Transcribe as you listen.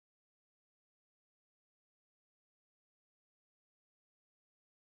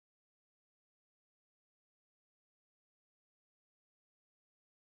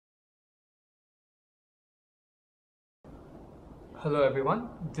Hello everyone,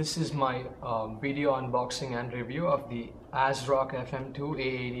 this is my video unboxing and review of the ASRock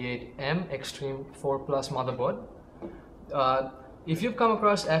FM2A88M Extreme4 Motherboard. If you've come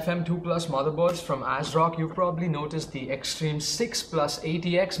across FM2 motherboards from ASRock, you've probably noticed the Extreme6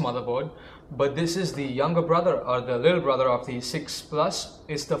 ATX motherboard, but this is the younger brother or the little brother of the 6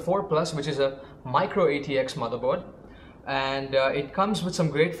 It's the 4 which is a micro ATX motherboard. And it comes with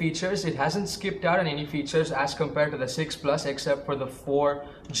some great features. It hasn't skipped out on any features as compared to the 6 except for the 4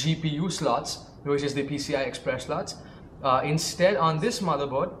 GPU slots, which is the PCI Express slots. Instead, on this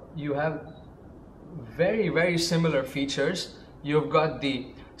motherboard you have very similar features. You've got the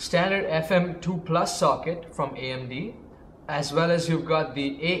standard FM2 socket from AMD, as well as you've got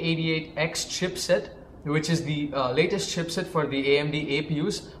the A88X chipset, which is the latest chipset for the AMD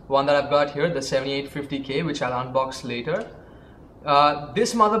APUs, one that I've got here, the 7850K, which I'll unbox later.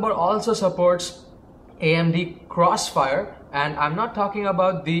 This motherboard also supports AMD Crossfire, and I'm not talking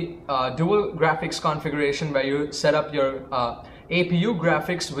about the dual graphics configuration where you set up your APU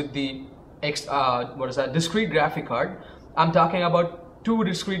graphics with the discrete graphic card. I'm talking about two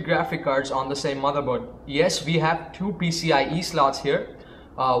discrete graphic cards on the same motherboard. Yes, we have two PCIe slots here.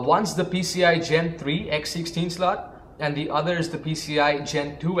 One's the PCI Gen 3 X16 slot, and the other is the PCI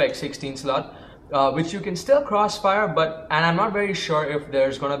Gen 2 X16 slot, which you can still crossfire, and I'm not very sure if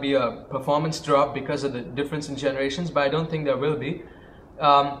there's going to be a performance drop because of the difference in generations, but I don't think there will be.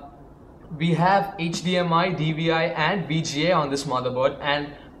 We have HDMI, DVI, and VGA on this motherboard,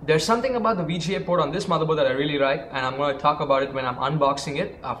 and there's something about the VGA port on this motherboard that I really like, and I'm going to talk about it when I'm unboxing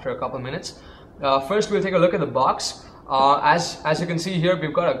it after a couple minutes. First, we'll take a look at the box. As you can see here,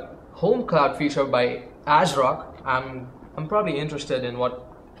 we've got a home cloud feature by ASRock. I'm probably interested in what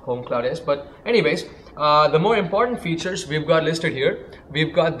home cloud is, but anyways, the more important features we've got listed here.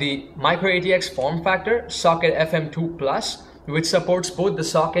 We've got the micro ATX form factor, socket FM2+, which supports both the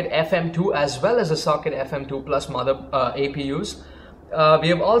socket FM2 as well as the socket FM2+ APUs. We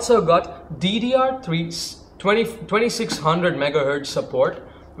have also got DDR3 2600 MHz support,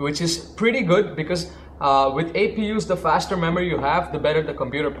 which is pretty good because with APUs, the faster memory you have, the better the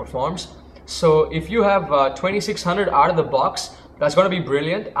computer performs. So if you have 2600 out of the box, that's going to be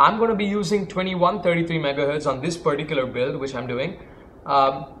brilliant. I'm going to be using 2133 MHz on this particular build, which I'm doing.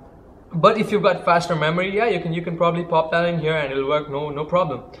 But if you've got faster memory, yeah, you can probably pop that in here and it'll work no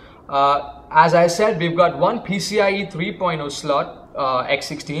problem. As I said, we've got one PCIe 3.0 slot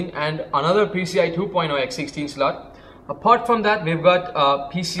X16 and another PCIe 2.0 X16 slot. Apart from that, we've got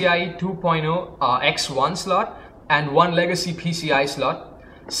PCIe 2.0 X1 slot and one legacy PCI slot,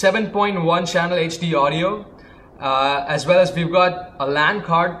 7.1 channel HD audio, as well as we've got a LAN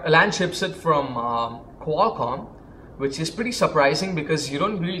chipset from QUALCOMM, which is pretty surprising because you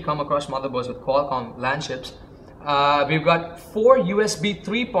don't really come across motherboards with QUALCOMM LAN chips. We've got 4 USB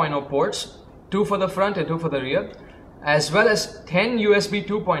 3.0 ports, 2 for the front and 2 for the rear, as well as 10 USB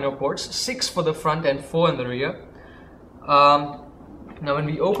 2.0 ports, 6 for the front and 4 in the rear. Now when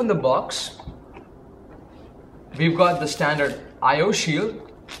we open the box, we've got the standard I/O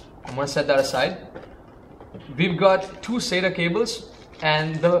shield. I'm going to set that aside. We've got 2 SATA cables,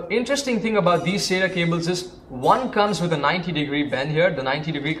 and the interesting thing about these SATA cables is one comes with a 90-degree bend here, the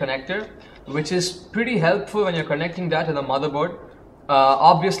 90-degree connector, which is pretty helpful when you're connecting that to the motherboard,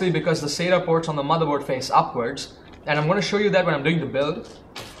 obviously because the SATA ports on the motherboard face upwards, and I'm going to show you that when I'm doing the build.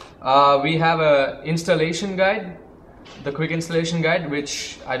 We have a installation guide, the quick installation guide,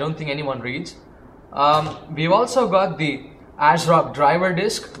 which I don't think anyone reads. We've also got the ASRock driver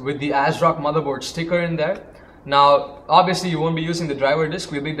disk with the ASRock motherboard sticker in there. Now obviously you won't be using the driver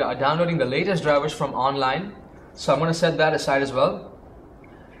disk, we'll be downloading the latest drivers from online, so I'm going to set that aside as well.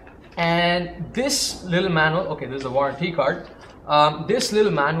 And this little manual, okay, this is a warranty card. This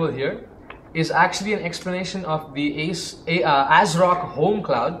little manual here is actually an explanation of the ASRock home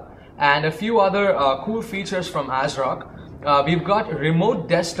cloud and a few other cool features from ASRock. We've got remote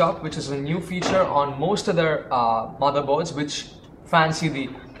desktop, which is a new feature on most of their motherboards, which fancy the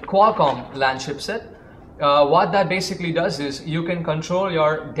QUALCOMM LAN chipset. What that basically does is you can control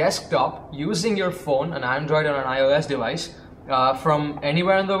your desktop using your phone, an Android or an iOS device, from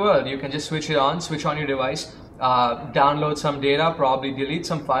anywhere in the world. You can just switch on your device, download some data, probably delete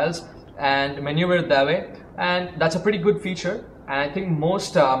some files, and maneuver it that way. And that's a pretty good feature, and I think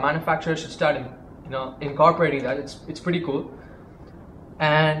most manufacturers should start incorporating that. It's pretty cool.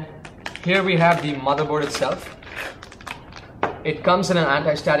 And here we have the motherboard itself. It comes in an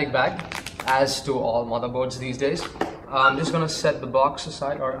anti-static bag, as to all motherboards these days. I'm just going to set the box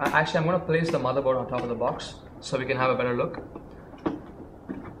aside, or actually I'm going to place the motherboard on top of the box so we can have a better look.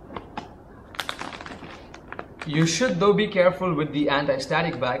 You should though be careful with the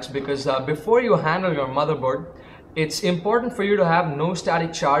anti-static bags because before you handle your motherboard, it's important for you to have no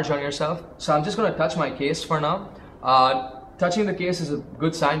static charge on yourself. So I'm just going to touch my case for now. Touching the case is a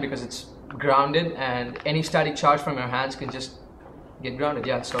good sign because it's grounded and any static charge from your hands can just get grounded.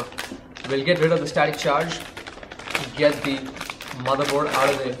 Yeah, so we'll get rid of the static charge, get the motherboard out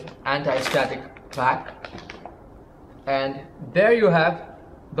of the anti-static pack, and there you have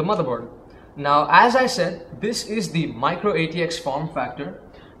the motherboard. Now, as I said, this is the micro ATX form factor.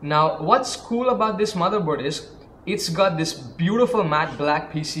 Now, what's cool about this motherboard is it's got this beautiful matte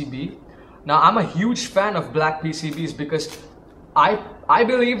black PCB. Now, I'm a huge fan of black PCBs because I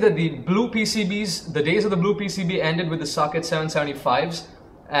believe that the blue PCBs, the days of the blue PCB ended with the socket 775s,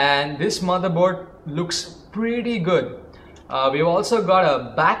 and this motherboard looks pretty good. We've also got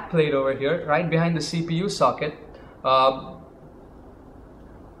a back plate over here right behind the CPU socket.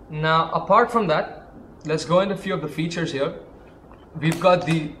 Now, apart from that, let's go into a few of the features here. We've got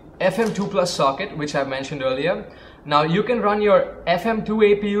the FM2 Plus socket, which I mentioned earlier. Now, you can run your FM2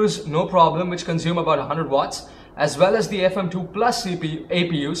 APUs no problem, which consume about 100 watts, as well as the FM2 Plus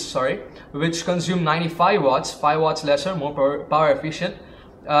APUs, which consume 95 watts, 5 watts lesser, more power efficient.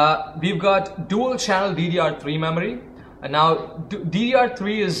 We've got dual channel DDR3 memory. And now,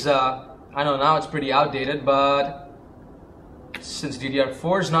 DDR3 is, I know now it's pretty outdated, but since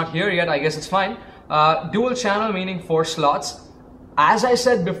DDR4 is not here yet, I guess it's fine. Dual channel meaning 4 slots. As I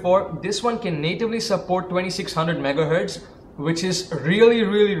said before, this one can natively support 2600 megahertz, which is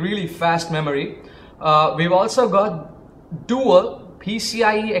really fast memory. We've also got dual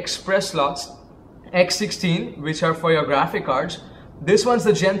PCIe Express slots, X16, which are for your graphic cards. This one's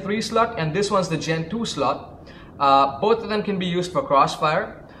the Gen 3 slot and this one's the Gen 2 slot. Both of them can be used for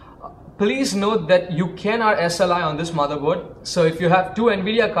Crossfire. Please note that you cannot SLI on this motherboard. So if you have 2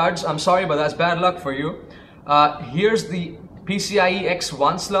 NVIDIA cards, I'm sorry, but that's bad luck for you. Here's the PCIe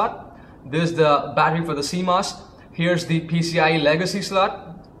X1 slot. This is the battery for the CMOS. Here's the PCIe Legacy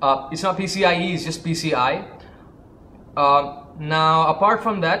slot. It's not PCIe, it's just PCI. Now, apart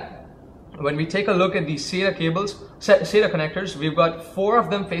from that, when we take a look at the SATA cables, SATA connectors, we've got 4 of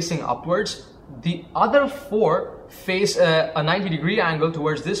them facing upwards. The other 4 face a 90-degree angle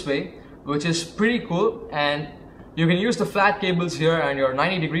towards this way, which is pretty cool, and you can use the flat cables here, and your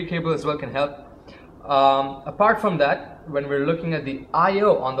 90-degree cable as well can help. Apart from that, when we're looking at the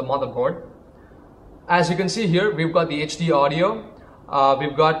I/O on the motherboard, as you can see here, we've got the HD audio,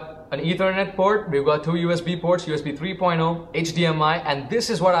 we've got an Ethernet port, we've got 2 USB ports, USB 3.0, HDMI, and this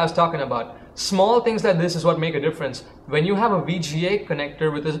is what I was talking about. Small things like this is what make a difference. When you have a VGA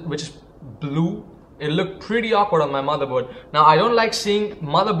connector which is blue, it looked pretty awkward on my motherboard. Now, I don't like seeing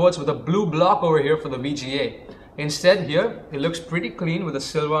motherboards with a blue block over here for the VGA. Instead, here, it looks pretty clean with a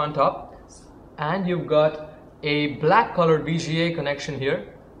silver on top. And you've got a black colored VGA connection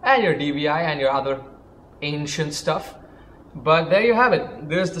here, and your DVI and your other ancient stuff. But there you have it.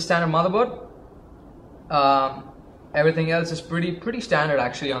 There's the standard motherboard. Everything else is pretty standard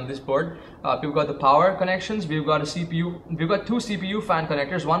actually on this board. We've got the power connections. We've got a CPU. We've got 2 CPU fan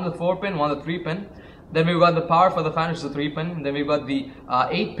connectors. One the 4-pin, one the 3-pin. Then we've got the power for the fan, which is the 3-pin. Then we've got the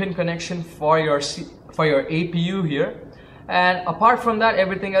 8-pin connection for your APU here. And apart from that,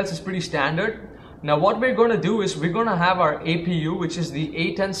 everything else is pretty standard. Now, what we're going to do is we're going to have our APU, which is the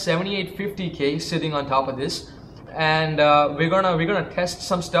A10-7850K, sitting on top of this, and we're gonna test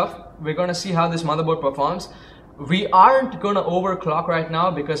some stuff. We're gonna see how this motherboard performs. We aren't gonna overclock right now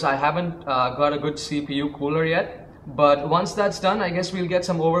because I haven't got a good CPU cooler yet. But once that's done, I guess we'll get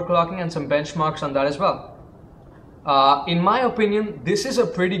some overclocking and some benchmarks on that as well. In my opinion, this is a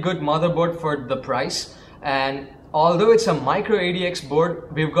pretty good motherboard for the price, and although it's a micro ATX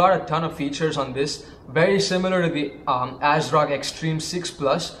board, we've got a ton of features on this, very similar to the ASRock Extreme4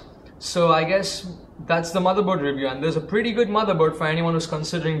 Plus. So I guess that's the motherboard review, and there's a pretty good motherboard for anyone who's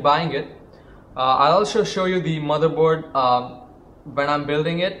considering buying it. I'll also show you the motherboard when I'm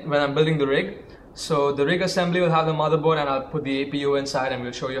building the rig. So the rig assembly will have the motherboard, and I'll put the APU inside and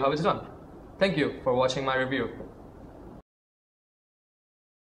we'll show you how it's done. Thank you for watching my review.